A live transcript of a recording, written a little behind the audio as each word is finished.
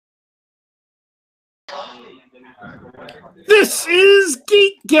This is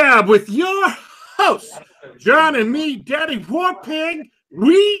Geek Gab with your host, John and me, Daddy Warpig.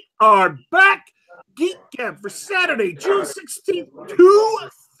 We are back. Geek Gab for Saturday, June 16th,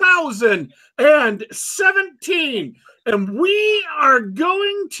 2017. And we are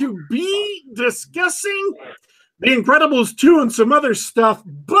going to be discussing The Incredibles 2 and some other stuff.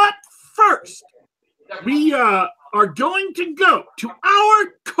 But first, we are going to go to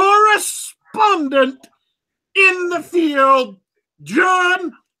our correspondent in the field,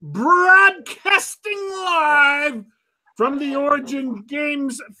 John, broadcasting live from the Origin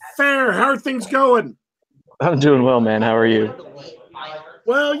Games Fair. How are things going? I'm doing well, man. How are you?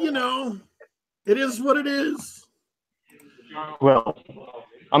 Well, you know, it is what it is. Well,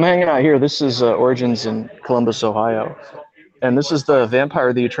 I'm hanging out here. This is Origins in Columbus, Ohio. And this is the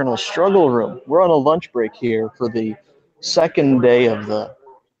Vampire the Eternal Struggle Room. We're on a lunch break here for the second day of the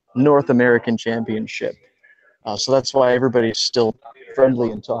North American Championship. So that's why everybody's still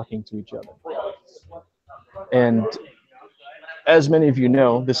friendly and talking to each other. And as many of you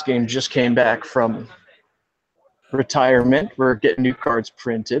know, this game just came back from retirement. We're getting new cards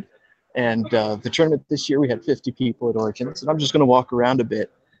printed. And the tournament this year, we had 50 people at Origins. And I'm just going to walk around a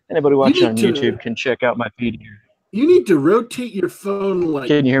bit. Anybody watching on YouTube can check out my feed here. You need to rotate your phone like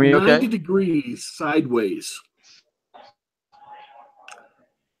Can you hear me 90 okay? degrees sideways.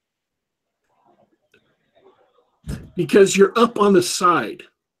 Because you're up on the side.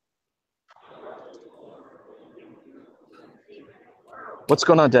 What's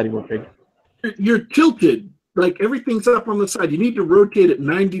going on, Daddy Warpig? You're tilted. Like everything's up on the side. You need to rotate it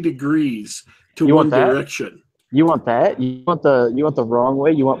 90 degrees to You one want that? direction. You want that? You want the wrong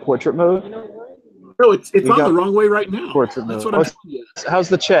way? You want portrait mode? No, it's on the wrong way right now. Portrait That's mode. what I'm saying. How's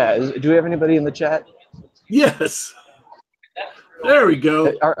the chat? Do we have anybody in the chat? Yes. There we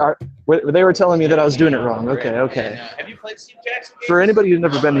go. They were telling me that I was doing it wrong. Okay. Have you played Steve Jackson? For anybody who's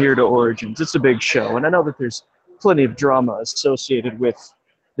never been here to Origins, it's a big show, and I know that there's plenty of drama associated with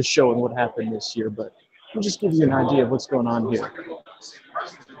the show and what happened this year, but I'll just give you an idea of what's going on here.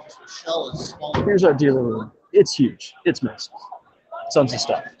 Here's our dealer room. It's huge. It's massive. Tons of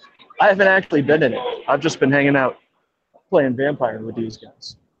stuff. I haven't actually been in it. I've just been hanging out playing Vampire with these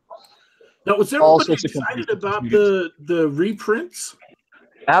guys. Now, was everybody excited about the reprints?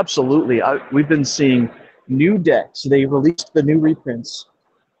 Absolutely. We've been seeing new decks. They released the new reprints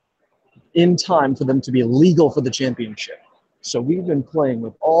in time for them to be legal for the championship. So we've been playing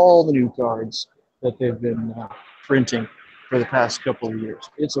with all the new cards that they've been printing for the past couple of years.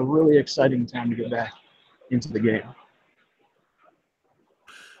 It's a really exciting time to get back into the game.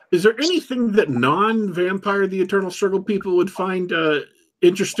 Is there anything that non-Vampire the Eternal Struggle people would find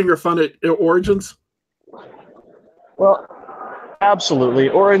interesting or fun at Origins? Well, absolutely.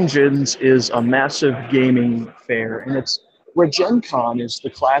 Origins is a massive gaming fair, and it's where Gen Con is the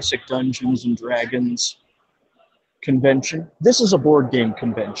classic Dungeons and Dragons convention. This is a board game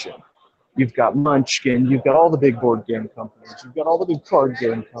convention. You've got Munchkin, you've got all the big board game companies, you've got all the big card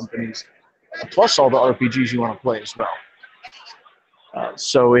game companies, plus all the RPGs you want to play as well.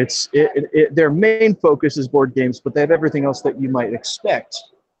 So their main focus is board games, but they have everything else that you might expect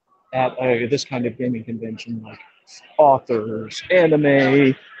at this kind of gaming convention, like authors,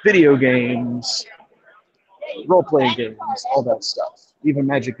 anime, video games, role-playing games, all that stuff. Even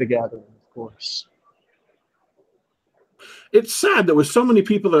Magic the Gathering, of course. It's sad that with so many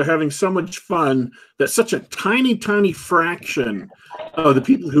people that are having so much fun, that such a tiny, tiny fraction of the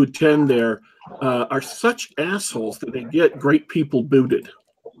people who attend there are such assholes that they get great people booted.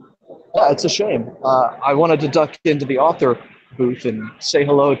 Yeah, it's a shame. I wanted to duck into the author booth and say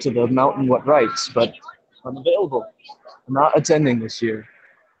hello to the Mountain What Writes, but I'm available. I'm not attending this year.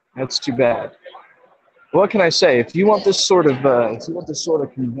 That's too bad. What can I say? If you want this sort of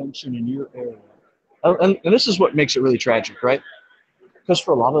convention in your area, and this is what makes it really tragic, right? Because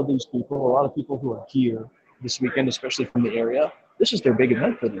for a lot of these people, a lot of people who are here this weekend, especially from the area, this is their big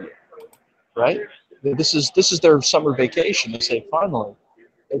event for the year, right? This is their summer vacation. They say, finally,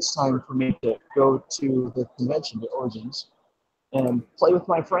 it's time for me to go to the convention, the Origins, and play with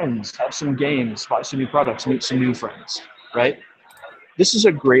my friends, have some games, buy some new products, meet some new friends, right? This is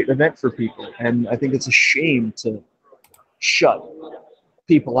a great event for people, and I think it's a shame to shut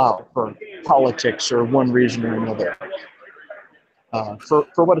people out for politics or one reason or another.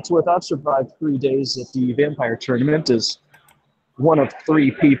 For what it's worth, I've survived 3 days at the Vampire tournament as one of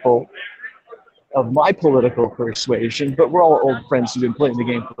 3 people of my political persuasion, but we're all old friends who've been playing the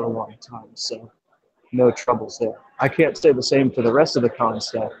game for a long time, so no troubles there. I can't say the same for the rest of the con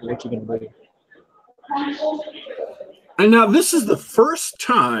staff. What you gonna do? And now this is the first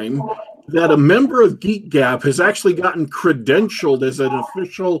time that a member of Geek Gab has actually gotten credentialed as an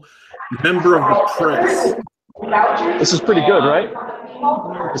official member of the press. This is pretty good, right?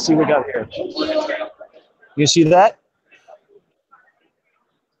 Let's see what we got here. You see that?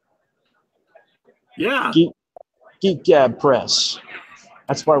 Yeah. Geek Gab Press.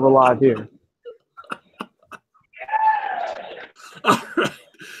 That's why we're live here. All right.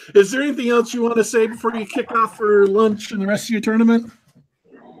 Is there anything else you want to say before you kick off for lunch and the rest of your tournament?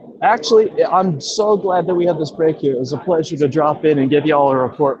 Actually, I'm so glad that we had this break here. It was a pleasure to drop in and give y'all a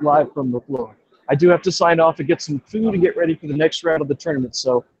report live from the floor. I do have to sign off and get some food and get ready for the next round of the tournament.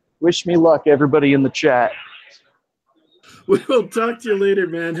 So wish me luck, everybody in the chat. We'll talk to you later,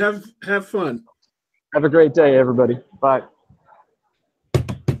 man. Have fun. Have a great day, everybody. Bye.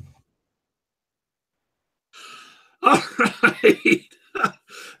 All right.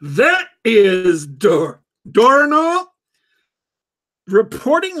 That is Dorno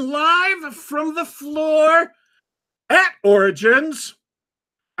reporting live from the floor at Origins,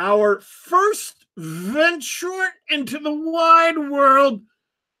 our first venture into the wide world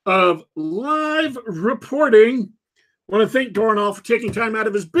of live reporting. I want to thank Dornall for taking time out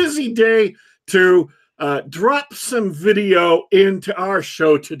of his busy day to drop some video into our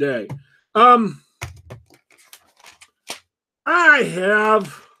show today. I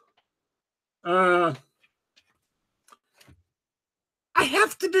have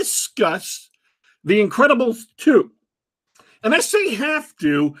to discuss The Incredibles 2. And I say have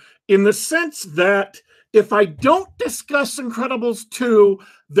to in the sense that if I don't discuss Incredibles 2,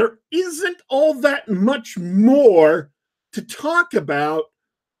 there isn't all that much more to talk about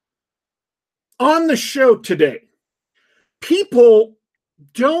on the show today. People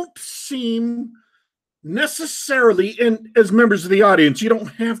don't seem necessarily, and as members of the audience, you don't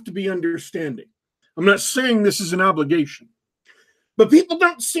have to be understanding. I'm not saying this is an obligation, but people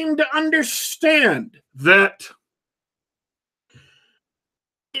don't seem to understand that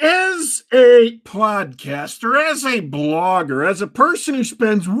as a podcaster, as a blogger, as a person who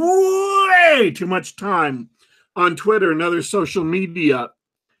spends way too much time on Twitter and other social media,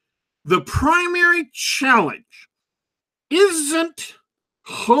 the primary challenge isn't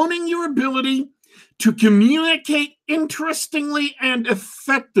honing your ability to communicate interestingly and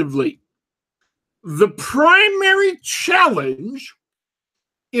effectively. The primary challenge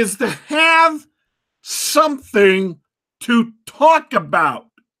is to have something to talk about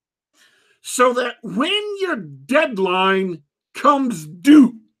so that when your deadline comes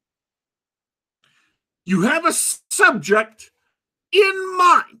due, you have a subject in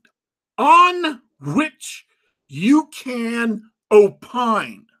mind on which you can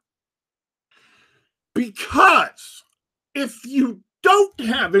opine. Because if you don't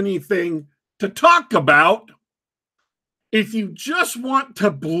have anything to talk about, if you just want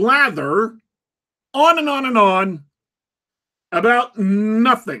to blather on and on and on about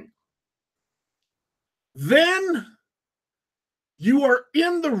nothing, then you are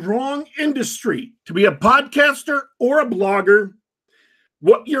in the wrong industry to be a podcaster or a blogger.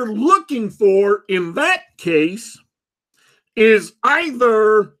 What you're looking for in that case is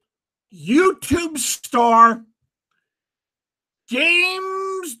either YouTube star,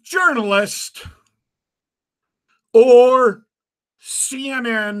 games journalist, or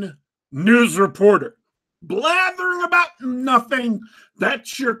CNN news reporter. Blathering about nothing,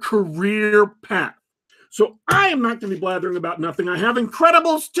 that's your career path. So I am not going to be blathering about nothing. I have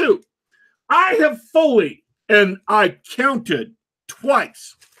Incredibles 2. I have fully, and I counted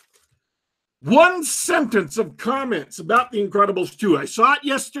twice, one sentence of comments about The Incredibles 2. I saw it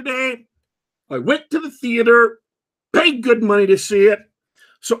yesterday. I went to the theater, paid good money to see it,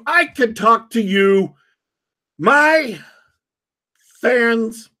 so I could talk to you, my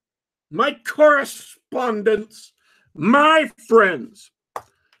fans, my correspondents, my friends,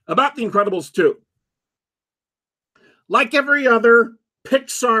 about The Incredibles 2. Like every other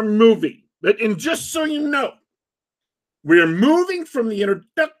Pixar movie, and just so you know, we're moving from the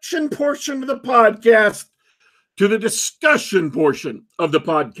introduction portion of the podcast to the discussion portion of the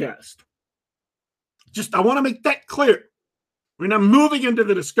podcast. Just, I want to make that clear. We're not moving into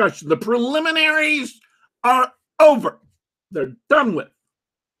the discussion. The preliminaries are over. They're done with.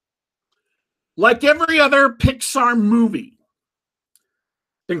 Like every other Pixar movie,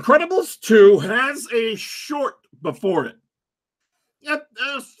 Incredibles 2 has a short before it. A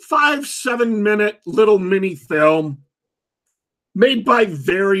 5-7 minute little mini film made by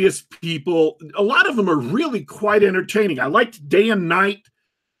various people. A lot of them are really quite entertaining. I liked Day and Night,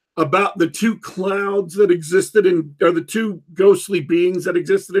 about the two clouds that existed in, or the two ghostly beings that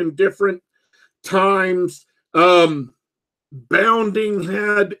existed in different times. Bounding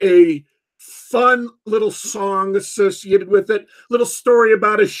had a fun little song associated with it, little story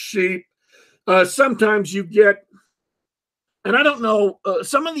about a sheep. Sometimes you get, and I don't know,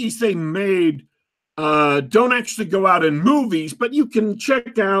 some of these they made don't actually go out in movies, but you can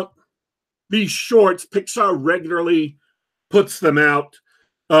check out these shorts. Pixar regularly puts them out.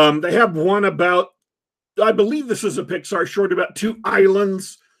 They have one about, I believe this is a Pixar short about two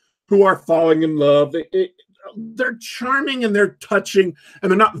islands who are falling in love. They're charming and they're touching, and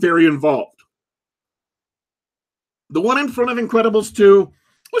they're not very involved. The one in front of Incredibles 2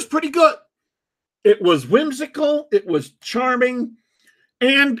 was pretty good. It was whimsical, it was charming,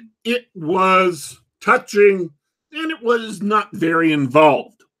 and it was touching, and it was not very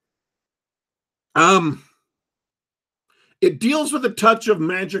involved. It deals with a touch of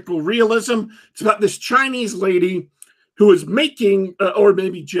magical realism. It's about this Chinese lady who is making, or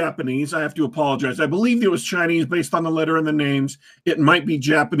maybe Japanese, I have to apologize. I believe it was Chinese based on the letter and the names. It might be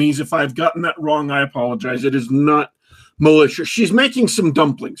Japanese. If I've gotten that wrong, I apologize. It is not malicious. She's making some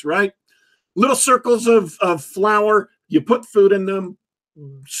dumplings, right? Little circles of flour. You put food in them,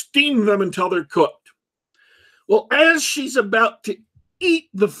 steam them until they're cooked. Well, as she's about to eat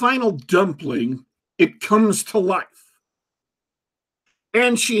the final dumpling, it comes to life.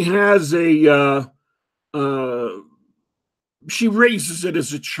 And she has she raises it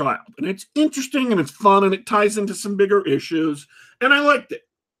as a child. And it's interesting and it's fun and it ties into some bigger issues. And I liked it.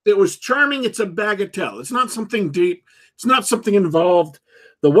 It was charming. It's a bagatelle. It's not something deep. It's not something involved.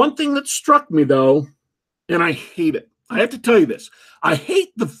 The one thing that struck me, though, and I hate it, I have to tell you this, I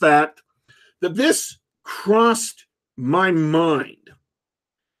hate the fact that this crossed my mind.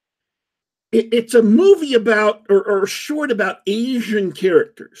 It's a movie about, or short about Asian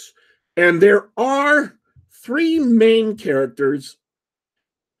characters. And there are three main characters,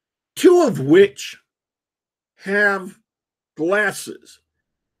 two of which have glasses.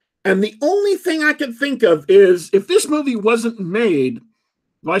 And the only thing I can think of is if this movie wasn't made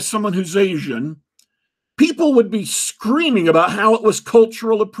by someone who's Asian, people would be screaming about how it was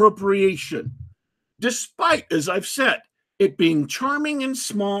cultural appropriation, despite, as I've said, it being charming and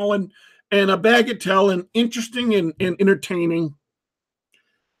small and a bagatelle and interesting and entertaining.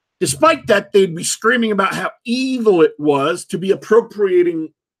 Despite that, they'd be screaming about how evil it was to be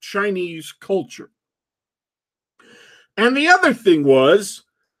appropriating Chinese culture. And the other thing was,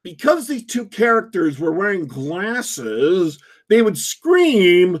 because these two characters were wearing glasses, they would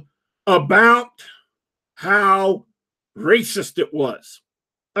scream about how racist it was.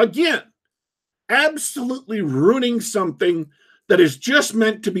 Again, absolutely ruining something that is just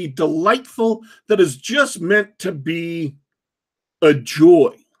meant to be delightful, that is just meant to be a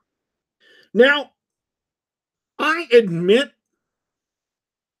joy. Now, I admit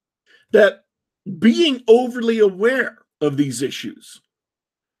that being overly aware of these issues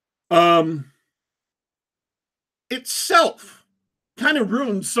itself kind of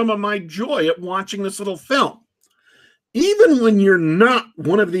ruined some of my joy at watching this little film. Even when you're not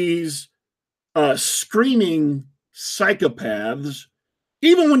one of these screaming psychopaths,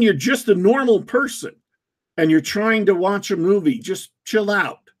 even when you're just a normal person and you're trying to watch a movie, just chill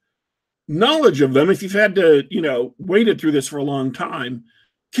out. Knowledge of them, if you've had to, waded through this for a long time,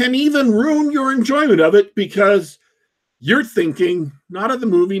 can even ruin your enjoyment of it because you're thinking not of the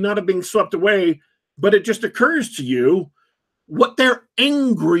movie, not of being swept away, but it just occurs to you what their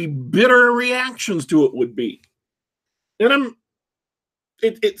angry, bitter reactions to it would be. And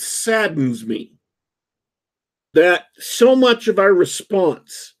it saddens me that so much of our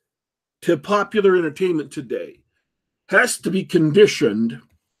response to popular entertainment today has to be conditioned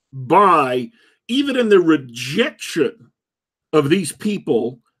by, even in the rejection of these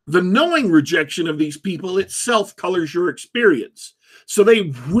people, the knowing rejection of these people itself colors your experience. So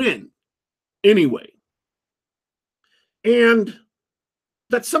they win anyway. And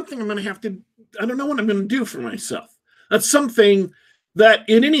that's something I'm going to have to, I don't know what I'm going to do for myself. That's something that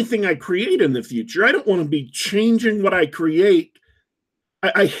in anything I create in the future, I don't want to be changing what I create.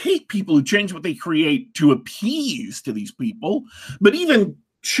 I hate people who change what they create to appease to these people, but even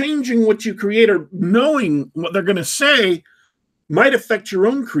changing what you create or knowing what they're going to say might affect your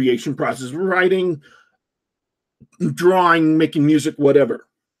own creation process, writing, drawing, making music, whatever.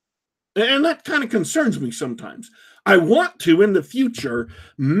 And that kind of concerns me sometimes. I want to, in the future,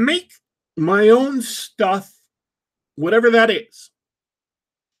 make my own stuff, whatever that is,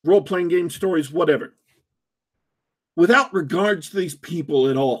 role-playing games, stories, whatever, without regards to these people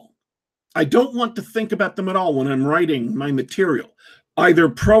at all. I don't want to think about them at all when I'm writing my material, either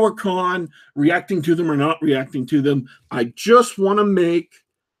pro or con, reacting to them or not reacting to them. I just want to make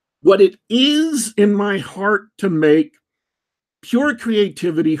what it is in my heart to make, pure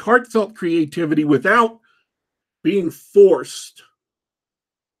creativity, heartfelt creativity without being forced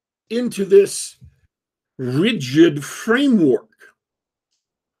into this rigid framework.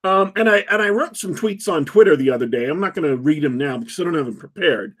 And I wrote some tweets on Twitter the other day. I'm not going to read them now because I don't have them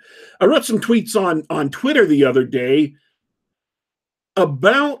prepared. I wrote some tweets on Twitter the other day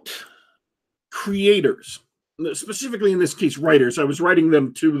about creators, specifically in this case, writers. I was writing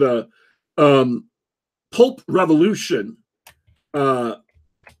them to the Pulp Revolution,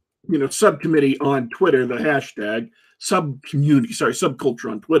 subcommittee on Twitter, the hashtag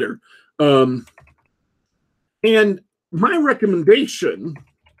subculture on Twitter. And my recommendation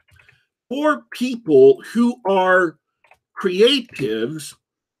for people who are creatives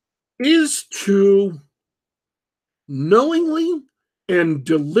is to knowingly and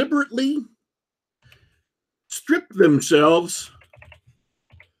deliberately strip themselves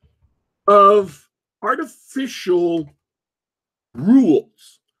of artificial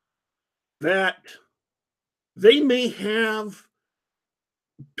rules that they may have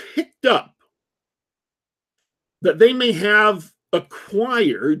picked up, that they may have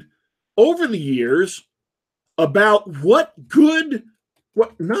acquired over the years about what good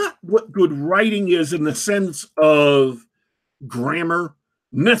writing is in the sense of grammar,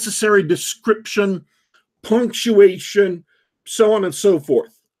 necessary description, punctuation, so on and so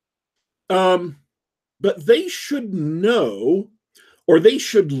forth. But they should know, or they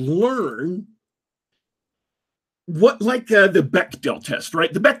should learn what, like the Bechdel test,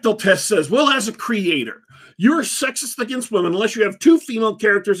 right? The Bechdel test says, well, as a creator, you're sexist against women unless you have two female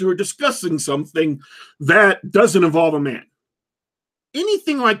characters who are discussing something that doesn't involve a man.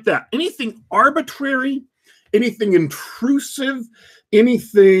 Anything like that, anything arbitrary, anything intrusive,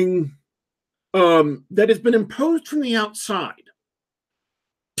 anything that has been imposed from the outside,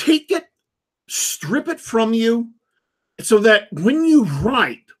 take it, strip it from you, so that when you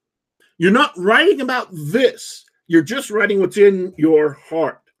write, you're not writing about this. You're just writing what's in your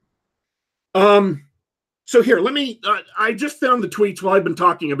heart. So here, I just found the tweets while I've been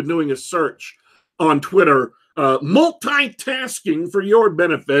talking. I've been doing a search on Twitter, multitasking for your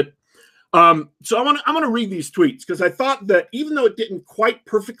benefit. So I want to read these tweets because I thought that even though it didn't quite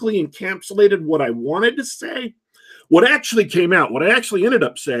perfectly encapsulate what I wanted to say, what actually came out, what I actually ended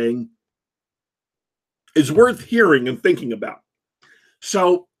up saying is worth hearing and thinking about.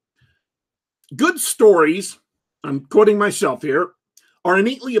 So, good stories, I'm quoting myself here, are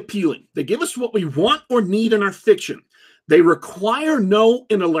innately appealing. They give us what we want or need in our fiction. They require no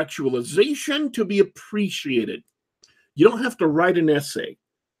intellectualization to be appreciated. You don't have to write an essay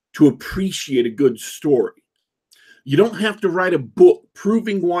to appreciate a good story. You don't have to write a book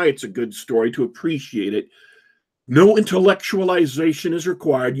proving why it's a good story to appreciate it. No intellectualization is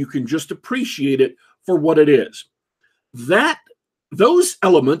required. You can just appreciate it for what it is. Those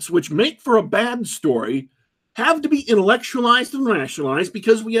elements which make for a bad story have to be intellectualized and rationalized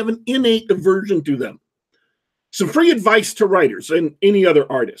because we have an innate aversion to them. Some free advice to writers and any other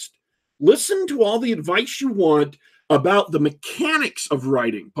artist. Listen to all the advice you want about the mechanics of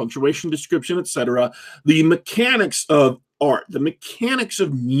writing, punctuation, description, etc., the mechanics of art, the mechanics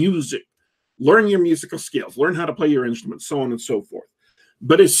of music. Learn your musical scales, learn how to play your instruments, so on and so forth.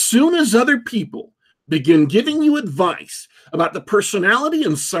 But as soon as other people begin giving you advice about the personality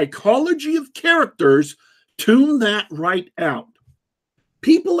and psychology of characters, tune that right out.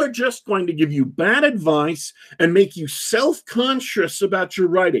 People are just going to give you bad advice and make you self-conscious about your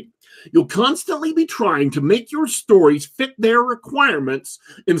writing. You'll constantly be trying to make your stories fit their requirements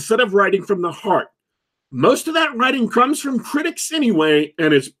instead of writing from the heart. Most of that writing comes from critics anyway,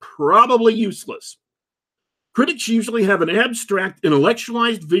 and is probably useless. Critics usually have an abstract,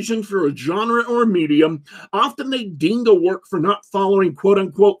 intellectualized vision for a genre or a medium. Often they ding a work for not following,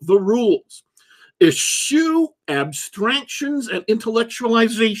 quote-unquote, the rules. Eschew abstractions and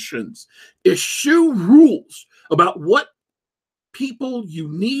intellectualizations. Eschew rules about what people you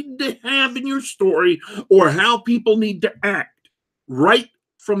need to have in your story or how people need to act. Write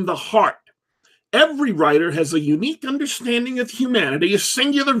from the heart. Every writer has a unique understanding of humanity, a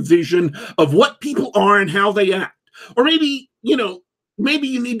singular vision of what people are and how they act. Or maybe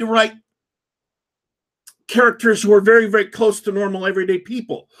you need to write characters who are very, very close to normal everyday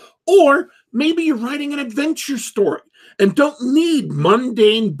people. Or maybe you're writing an adventure story and don't need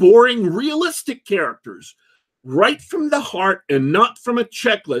mundane, boring, realistic characters. Write from the heart and not from a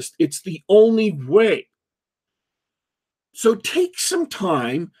checklist. It's the only way. So take some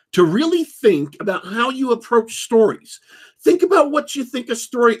time to really think about how you approach stories. Think about what you think a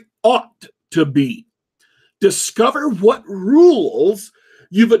story ought to be. Discover what rules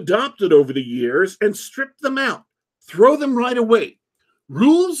you've adopted over the years and strip them out. throw them right away.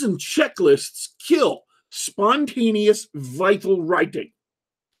 Rules and checklists kill spontaneous, vital writing.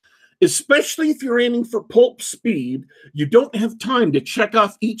 Especially if you're aiming for pulp speed, you don't have time to check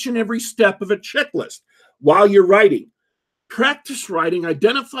off each and every step of a checklist while you're writing. Practice writing,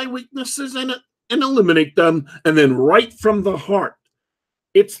 identify weaknesses and eliminate them, and then write from the heart.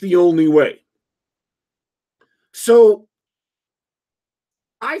 It's the only way. So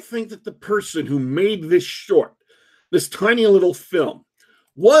I think that the person who made this short, this tiny little film,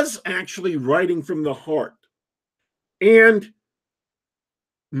 was actually writing from the heart. And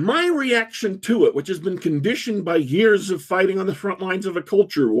my reaction to it, which has been conditioned by years of fighting on the front lines of a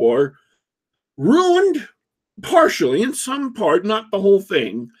culture war, ruined partially, in some part, not the whole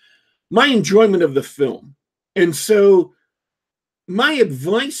thing, my enjoyment of the film. And so my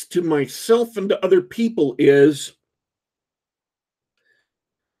advice to myself and to other people is,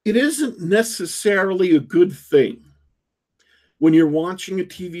 it isn't necessarily a good thing when you're watching a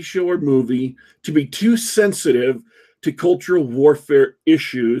TV show or movie to be too sensitive to cultural warfare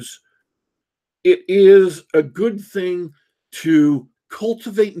issues. It is a good thing to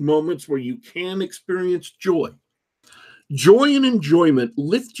cultivate moments where you can experience joy. Joy and enjoyment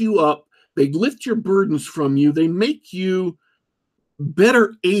lift you up. They lift your burdens from you. They make you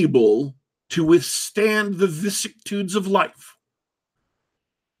better able to withstand the vicissitudes of life.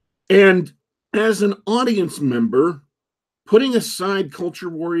 And as an audience member, putting aside culture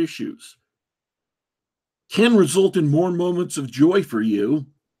war issues can result in more moments of joy for you.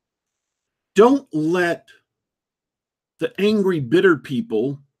 Don't let the angry, bitter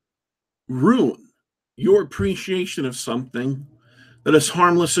people ruin your appreciation of something that is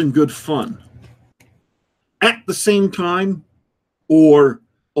harmless and good fun. At the same time, or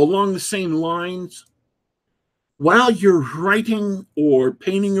along the same lines, while you're writing or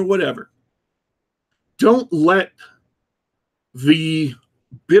painting or whatever, don't let the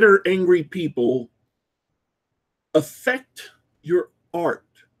bitter, angry people affect your art.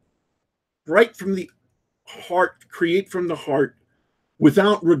 Write from the heart, create from the heart,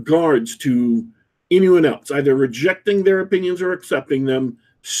 without regards to anyone else, either rejecting their opinions or accepting them.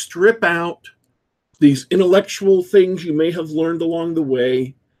 Strip out these intellectual things you may have learned along the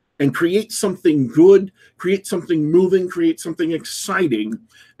way and create something good, create something moving, create something exciting.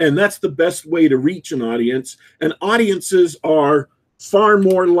 And that's the best way to reach an audience. And audiences are far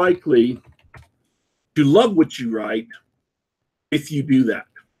more likely to love what you write if you do that.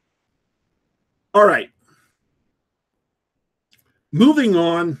 All right. Moving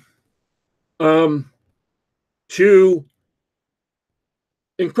on to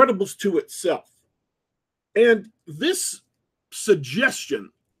Incredibles 2 itself. And this suggestion,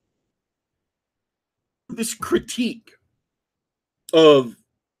 this critique of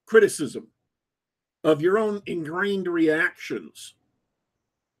criticism, of your own ingrained reactions,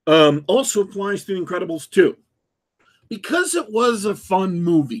 also applies to Incredibles 2. Because it was a fun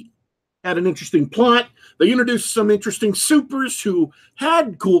movie, had an interesting plot, they introduced some interesting supers who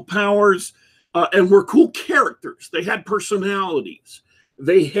had cool powers and were cool characters. They had personalities.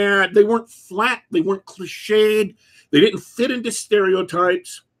 They weren't flat, they weren't cliched, they didn't fit into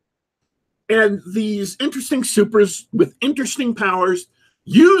stereotypes. And these interesting supers with interesting powers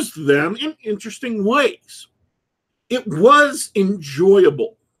used them in interesting ways. It was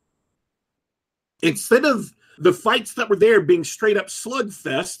enjoyable. Instead of the fights that were there being straight up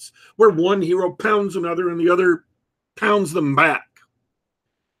slugfests where one hero pounds another and the other pounds them back,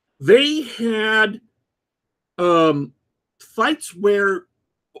 they had fights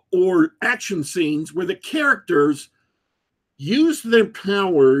or action scenes where the characters used their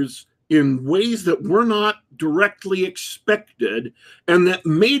powers in ways that were not directly expected and that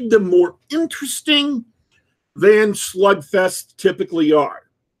made them more interesting than slugfests typically are.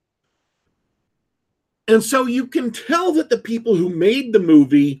 And so you can tell that the people who made the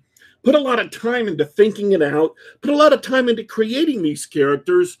movie put a lot of time into thinking it out, put a lot of time into creating these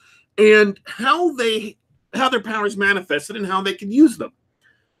characters and how their powers manifested and how they could use them.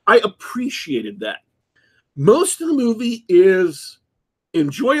 I appreciated that. Most of the movie is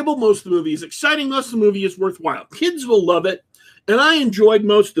enjoyable. Most of the movie is exciting. Most of the movie is worthwhile. Kids will love it, and I enjoyed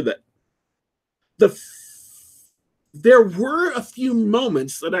most of it. There were a few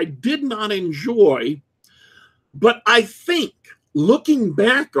moments that I did not enjoy, but I think, looking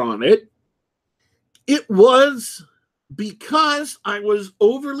back on it, it was because I was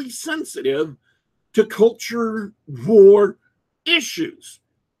overly sensitive to culture war issues.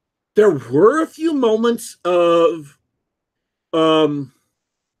 There were a few moments of the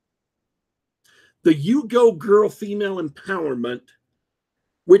you go girl female empowerment,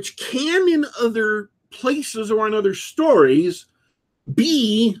 which can in other places or in other stories,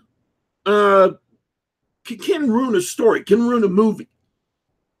 can ruin a story, can ruin a movie.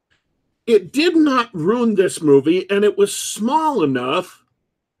 It did not ruin this movie, and it was small enough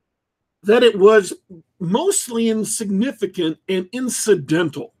that it was mostly insignificant and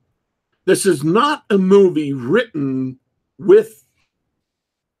incidental. This is not a movie written with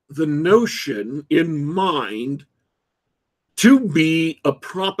the notion in mind to be a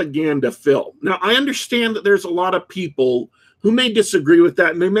propaganda film. Now, I understand that there's a lot of people who may disagree with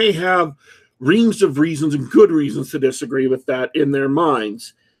that, and they may have reams of reasons and good reasons to disagree with that in their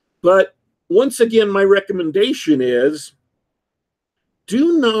minds. But once again, my recommendation is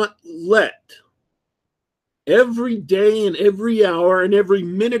do not let every day and every hour and every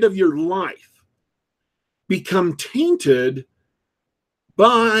minute of your life become tainted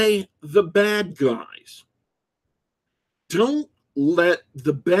by the bad guys. Don't let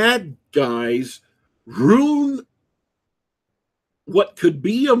the bad guys ruin what could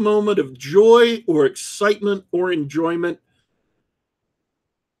be a moment of joy or excitement or enjoyment.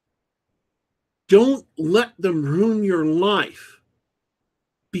 Don't let them ruin your life,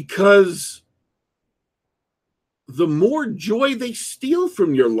 because the more joy they steal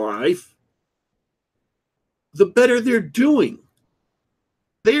from your life, the better they're doing.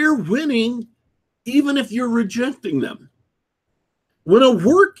 They're winning even if you're rejecting them. When a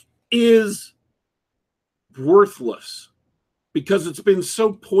work is worthless because it's been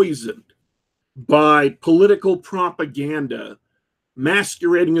so poisoned by political propaganda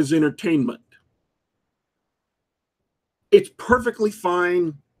masquerading as entertainment, it's perfectly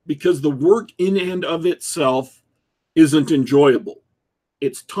fine, because the work in and of itself isn't enjoyable.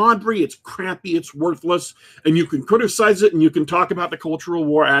 It's tawdry, it's crappy, it's worthless, and you can criticize it and you can talk about the cultural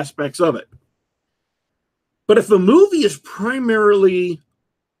war aspects of it. But if a movie is primarily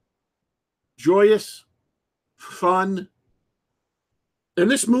joyous, fun, and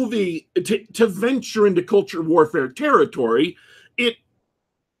this movie, to venture into culture warfare territory, it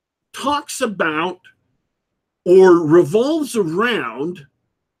talks about or revolves around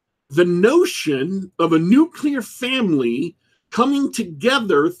the notion of a nuclear family coming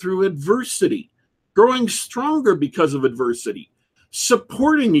together through adversity, growing stronger because of adversity,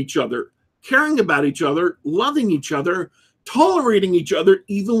 supporting each other, caring about each other, loving each other, tolerating each other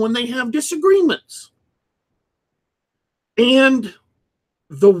even when they have disagreements. And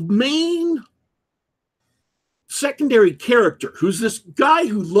the main secondary character, who's this guy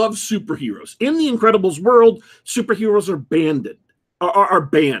who loves superheroes. In the Incredibles world, superheroes are banned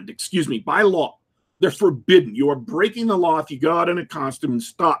by law. They're forbidden. You are breaking the law if you go out in a costume and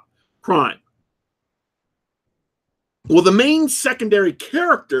stop crime. Well, the main secondary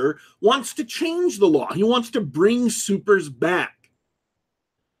character wants to change the law. He wants to bring supers back.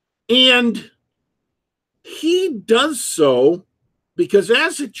 And he does so because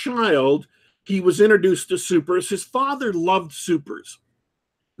as a child, he was introduced to supers. His father loved supers.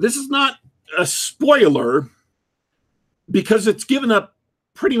 This is not a spoiler because it's given up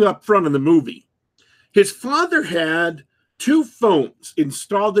pretty up front in the movie. His father had 2 phones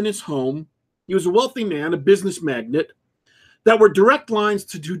installed in his home. He was a wealthy man, a business magnate, that were direct lines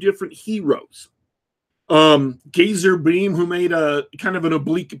to 2 different heroes. Gazer Beam, who made a kind of an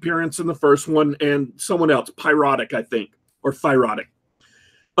oblique appearance in the first one, and someone else, Pyrotic, I think, or Pyrotic.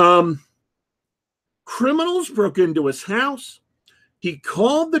 Criminals broke into his house. He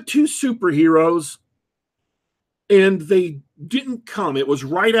called the 2 superheroes, and they didn't come. It was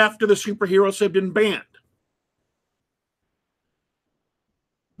right after the superheroes had been banned.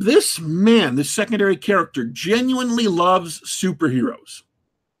 This man, this secondary character, genuinely loves superheroes.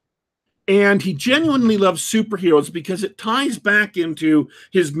 And he genuinely loves superheroes because it ties back into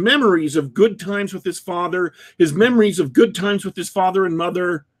his memories of good times with his father, his memories of good times with his father and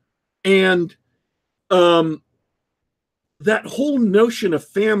mother, and that whole notion of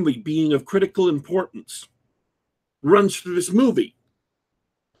family being of critical importance runs through this movie,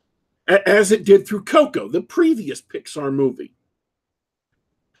 as it did through Coco, the previous Pixar movie.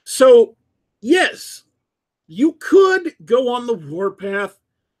 So, yes, you could go on the warpath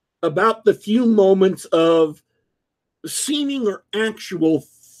about the few moments of seeming or actual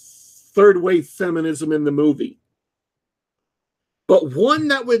third-wave feminism in the movie, but one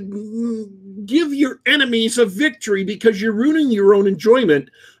that would give your enemies a victory because you're ruining your own enjoyment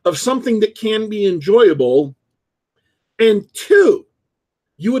of something that can be enjoyable. And 2,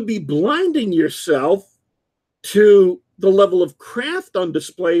 you would be blinding yourself to the level of craft on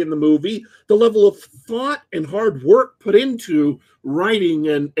display in the movie, the level of thought and hard work put into writing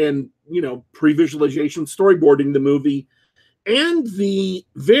and pre-visualization, storyboarding the movie, and the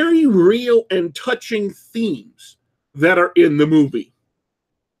very real and touching themes that are in the movie.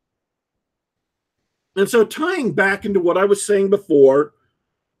 And so, tying back into what I was saying before,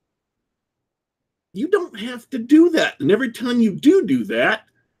 you don't have to do that. And every time you do that,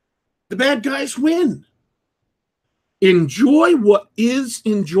 the bad guys win. Enjoy what is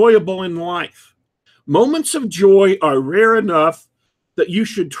enjoyable in life. Moments of joy are rare enough that you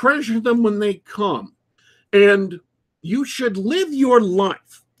should treasure them when they come. And you should live your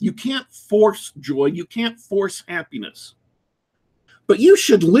life. You can't force joy. You can't force happiness. But you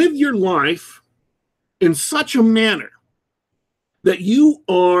should live your life in such a manner that you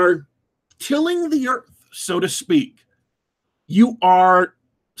are tilling the earth, so to speak. You are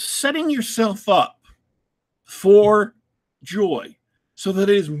setting yourself up for joy so that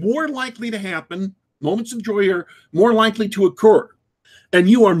it is more likely to happen. Moments of joy are more likely to occur. And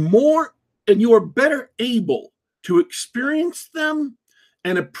you are better able to experience them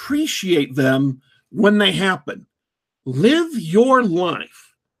and appreciate them when they happen. Live your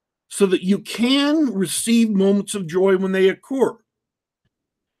life so that you can receive moments of joy when they occur.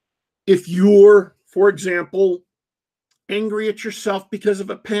 If you're, for example, angry at yourself because of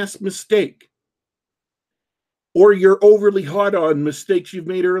a past mistake, or you're overly hard on mistakes you've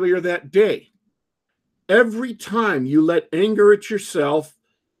made earlier that day, every time you let anger at yourself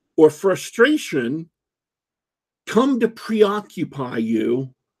or frustration come to preoccupy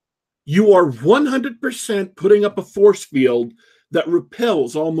you, you are 100% putting up a force field that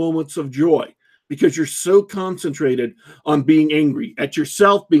repels all moments of joy because you're so concentrated on being angry at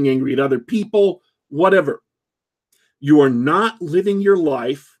yourself, being angry at other people, whatever. You are not living your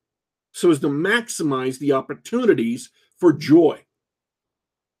life so as to maximize the opportunities for joy.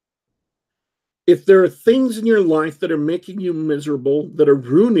 If there are things in your life that are making you miserable, that are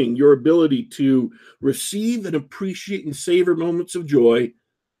ruining your ability to receive and appreciate and savor moments of joy,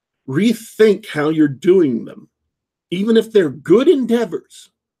 rethink how you're doing them. Even if they're good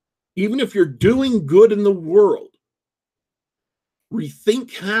endeavors, even if you're doing good in the world,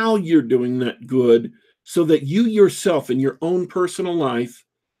 rethink how you're doing that good so that you yourself in your own personal life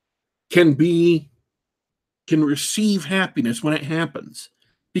can receive happiness when it happens.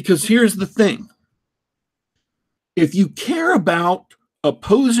 Because here's the thing. If you care about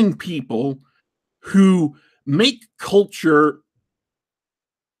opposing people who make culture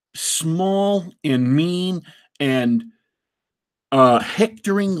small and mean and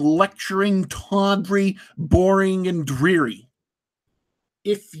hectoring, lecturing, tawdry, boring, and dreary,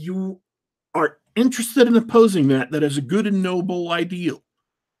 if you are interested in opposing that is a good and noble ideal.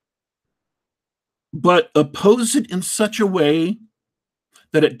 But oppose it in such a way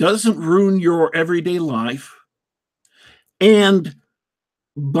that it doesn't ruin your everyday life. And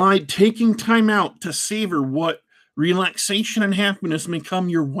by taking time out to savor what relaxation and happiness may come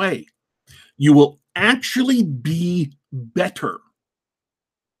your way, you will actually be better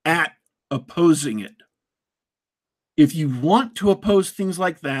at opposing it. If you want to oppose things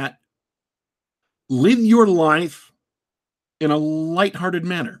like that, live your life in a lighthearted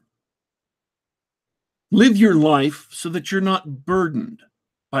manner. Live your life so that you're not burdened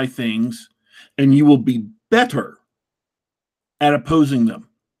by things, and you will be better at opposing them,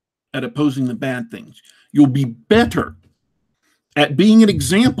 at opposing the bad things. You'll be better at being an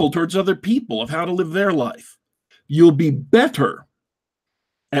example towards other people of how to live their life. You'll be better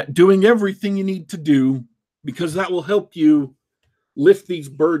at doing everything you need to do because that will help you lift these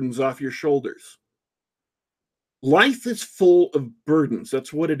burdens off your shoulders. Life is full of burdens.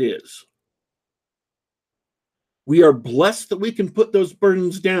 That's what it is. We are blessed that we can put those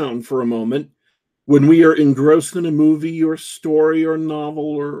burdens down for a moment when we are engrossed in a movie or story or novel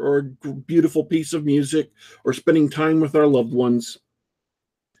or a beautiful piece of music or spending time with our loved ones.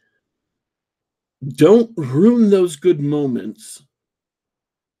 Don't ruin those good moments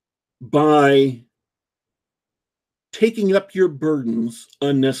by taking up your burdens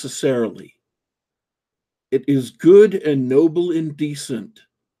unnecessarily. It is good and noble and decent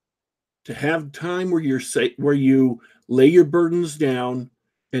to have time where you lay your burdens down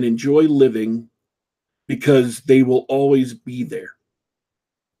and enjoy living, because they will always be there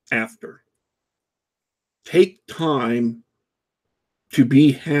after. Take time to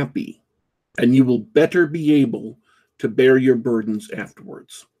be happy, and you will better be able to bear your burdens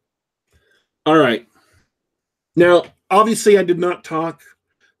afterwards. All right. Now, obviously, I did not talk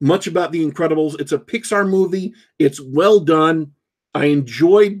much about The Incredibles. It's a Pixar movie. It's well done. I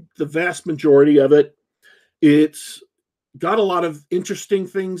enjoyed the vast majority of it. It's got a lot of interesting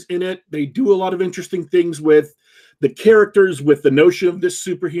things in it. They do a lot of interesting things with the characters, with the notion of this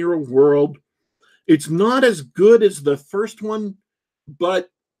superhero world. It's not as good as the first one, but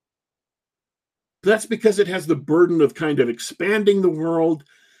that's because it has the burden of kind of expanding the world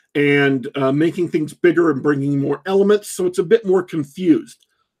and making things bigger and bringing more elements. So it's a bit more confused.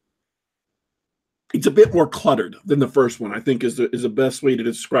 It's a bit more cluttered than the first one, I think is the best way to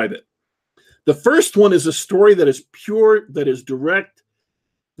describe it. The first one is a story that is pure, that is direct,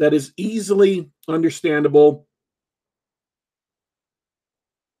 that is easily understandable.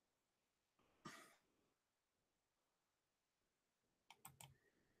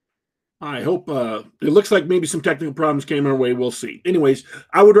 I hope it looks like maybe some technical problems came our way. We'll see. Anyways,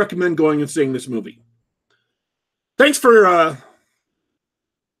 I would recommend going and seeing this movie. Thanks for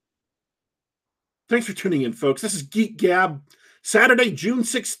tuning in, folks. This is Geek Gab, Saturday, June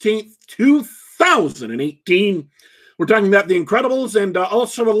 16th, 2018. We're talking about The Incredibles and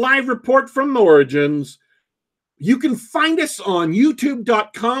also a live report from Origins. You can find us on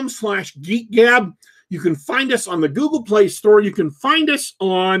youtube.com/geekgab. You can find us on the Google Play Store. You can find us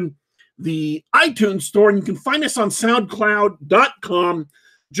on the iTunes Store, and you can find us on soundcloud.com.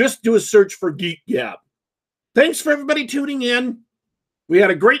 Just do a search for Geek Gab. Thanks for everybody tuning in. We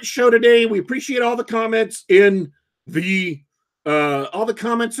had a great show today. We appreciate all the comments in the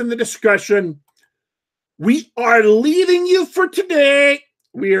discussion. We are leaving you for today.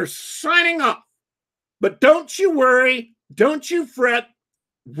 We are signing off. But don't you worry. Don't you fret.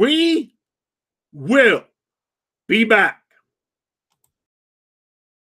 We will be back.